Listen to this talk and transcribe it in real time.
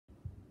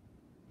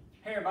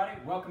Hey everybody,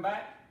 welcome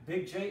back.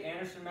 Big J,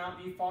 Anderson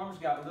Mountain View Farms.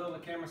 Got Lil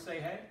in the camera, say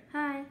hey.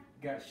 Hi.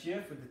 Got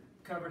Shiff with the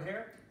covered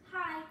hair.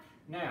 Hi.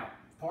 Now,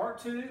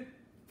 part 2,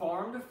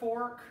 farm to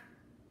fork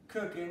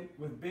cooking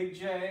with Big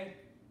J.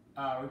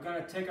 We're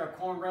going to take our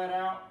cornbread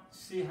out,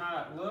 see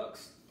how it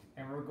looks,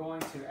 and we're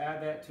going to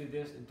add that to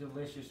this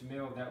delicious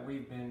meal that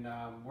we've been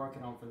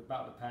working on for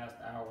about the past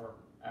hour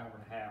and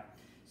a half.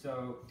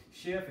 So,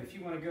 Shiff, if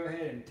you want to go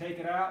ahead and take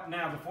it out.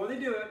 Now, before they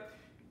do it,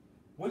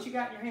 what you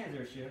got in your hands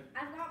there, Shiff?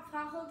 I've got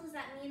pot holders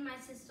that me and my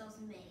sisters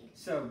made.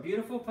 So,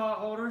 beautiful pot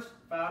holders,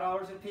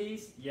 $5 a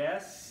piece,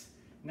 yes.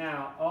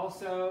 Now,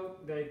 also,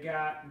 they've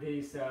got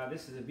these,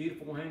 this is a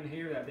beautiful one in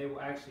here that they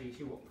will actually,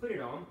 she will put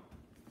it on.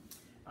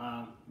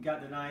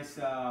 Got the nice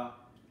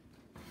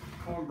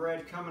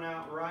cornbread coming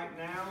out right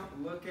now.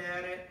 Look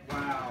at it,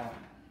 wow.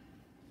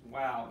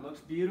 Wow, it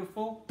looks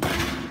beautiful. I'm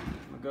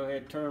gonna go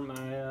ahead and turn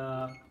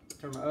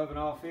my oven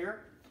off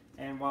here.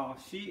 And while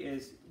she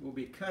will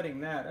be cutting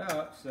that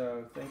up,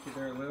 so thank you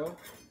there, Lil.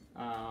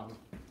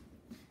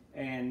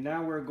 And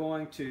now we're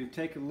going to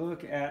take a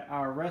look at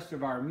our rest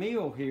of our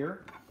meal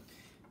here.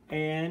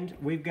 And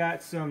we've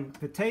got some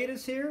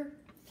potatoes here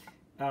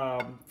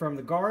from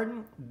the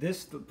garden.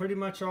 Pretty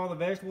much all the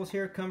vegetables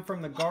here come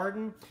from the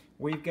garden.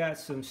 We've got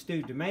some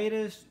stewed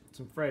tomatoes,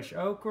 some fresh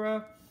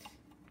okra,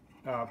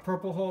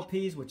 purple whole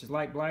peas, which is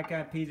like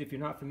black-eyed peas. If you're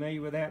not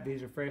familiar with that,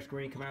 these are fresh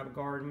green, come out of the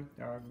garden.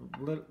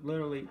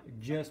 Literally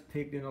just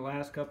picked in the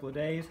last couple of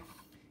days.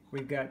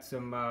 We've got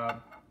some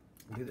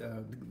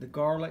the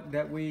garlic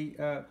that we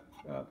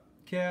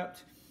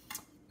kept,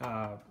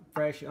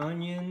 fresh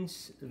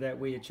onions that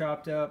we had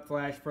chopped up,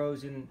 flash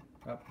frozen,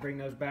 bring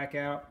those back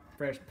out,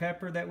 fresh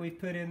pepper that we've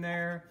put in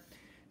there.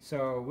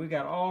 So we've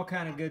got all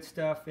kind of good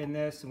stuff in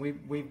this, and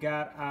we've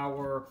got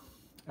our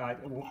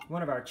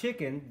one of our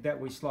chicken that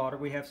we slaughtered.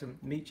 We have some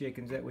meat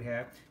chickens that we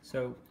have.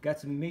 So got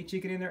some meat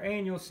chicken in there,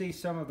 and you'll see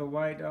some of the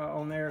white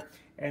on there.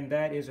 And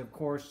that is, of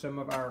course, some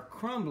of our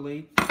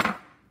crumbly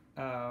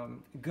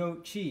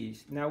goat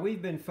cheese. Now,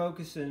 we've been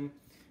focusing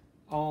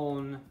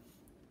on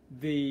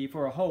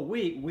for a whole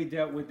week, we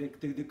dealt with the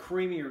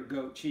creamier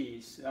goat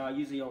cheese,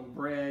 usually on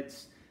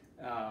breads,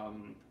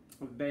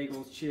 with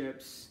bagels,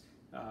 chips,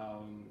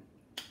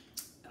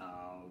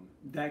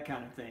 that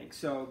kind of thing.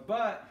 So,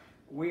 but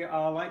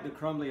I like the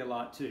crumbly a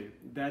lot too.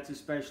 That's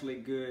especially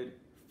good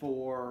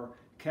for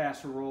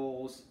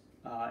casseroles,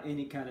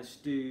 any kind of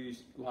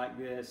stews like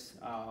this,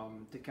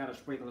 to kind of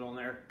sprinkle it on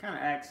there. Kind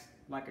of acts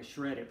like a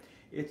shredded.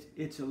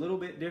 It's a little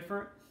bit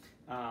different,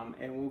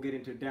 and we'll get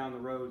into down the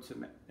road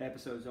some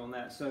episodes on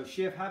that. So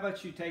Shiff, how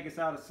about you take us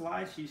out a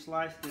slice? She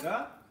sliced it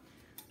up.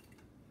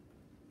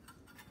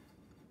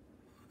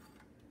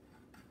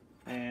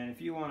 And if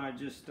you want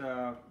to just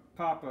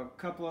pop a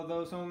couple of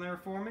those on there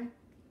for me.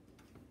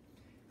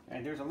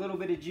 And there's a little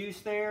bit of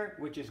juice there,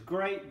 which is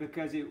great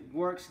because it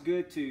works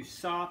good to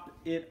sop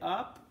it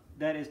up.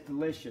 That is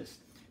delicious.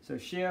 So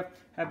Shiff,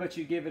 how about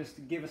you give us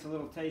a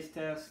little taste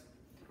test,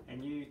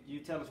 and you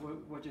tell us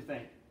what you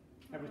think.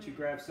 How about you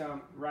grab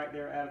some right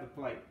there out of the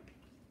plate?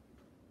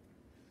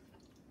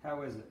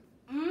 How is it?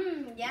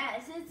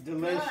 Yes, it's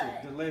delicious,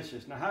 good.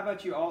 Delicious. Now, how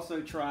about you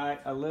also try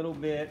a little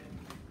bit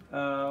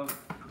of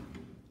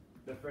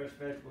the fresh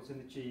vegetables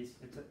and the cheese?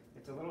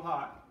 It's a little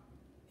hot.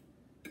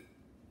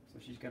 So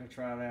she's going to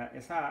try that.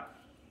 It's hot.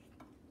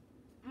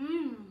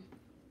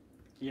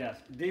 Yes,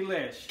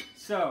 delish.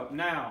 So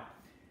now,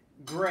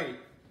 great.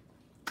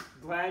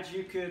 Glad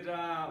you could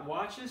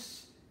watch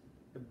us.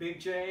 The Big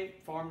J,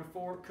 Farm to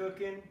Fork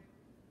Cooking.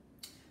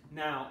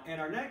 Now, in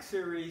our next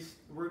series,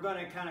 we're going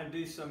to kind of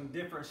do some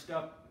different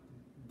stuff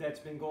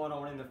that's been going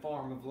on in the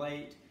farm of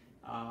late.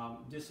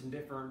 Just some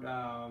different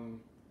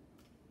kind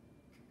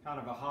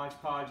of a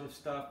hodgepodge of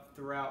stuff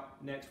throughout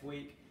next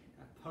week.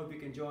 I hope you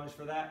can join us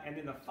for that. And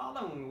then the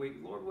following week,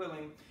 Lord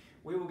willing,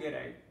 we will get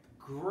a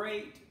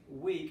great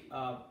week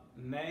of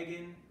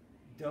Megan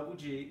Double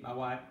G, my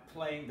wife,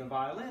 playing the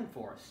violin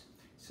for us.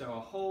 So a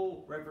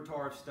whole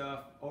repertoire of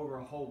stuff over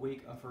a whole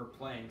week of her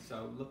playing.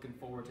 So looking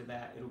forward to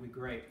that. It'll be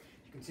great.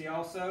 You can see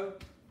also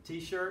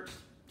t-shirts,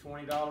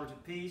 $20 a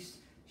piece.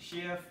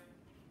 Shiff,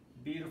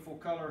 beautiful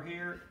color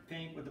here,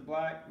 pink with the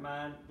black,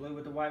 mine blue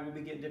with the white. We'll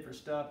be getting different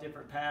stuff,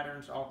 different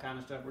patterns, all kind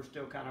of stuff. We're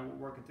still kind of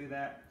working through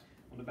that.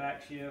 On the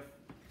back, Shiff,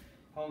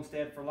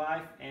 Homestead for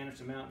Life,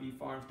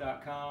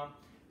 AndersonMountainViewFarms.com.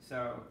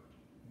 So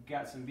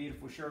got some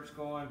beautiful shirts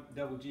going.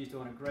 Double G's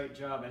doing a great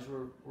job as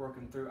we're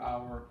working through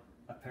our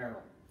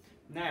apparel.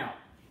 Now,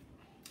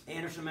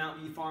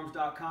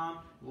 AndersonMountainViewFarms.com.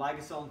 Like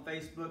us on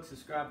Facebook,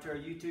 subscribe to our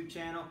YouTube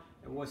channel,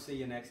 and we'll see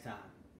you next time.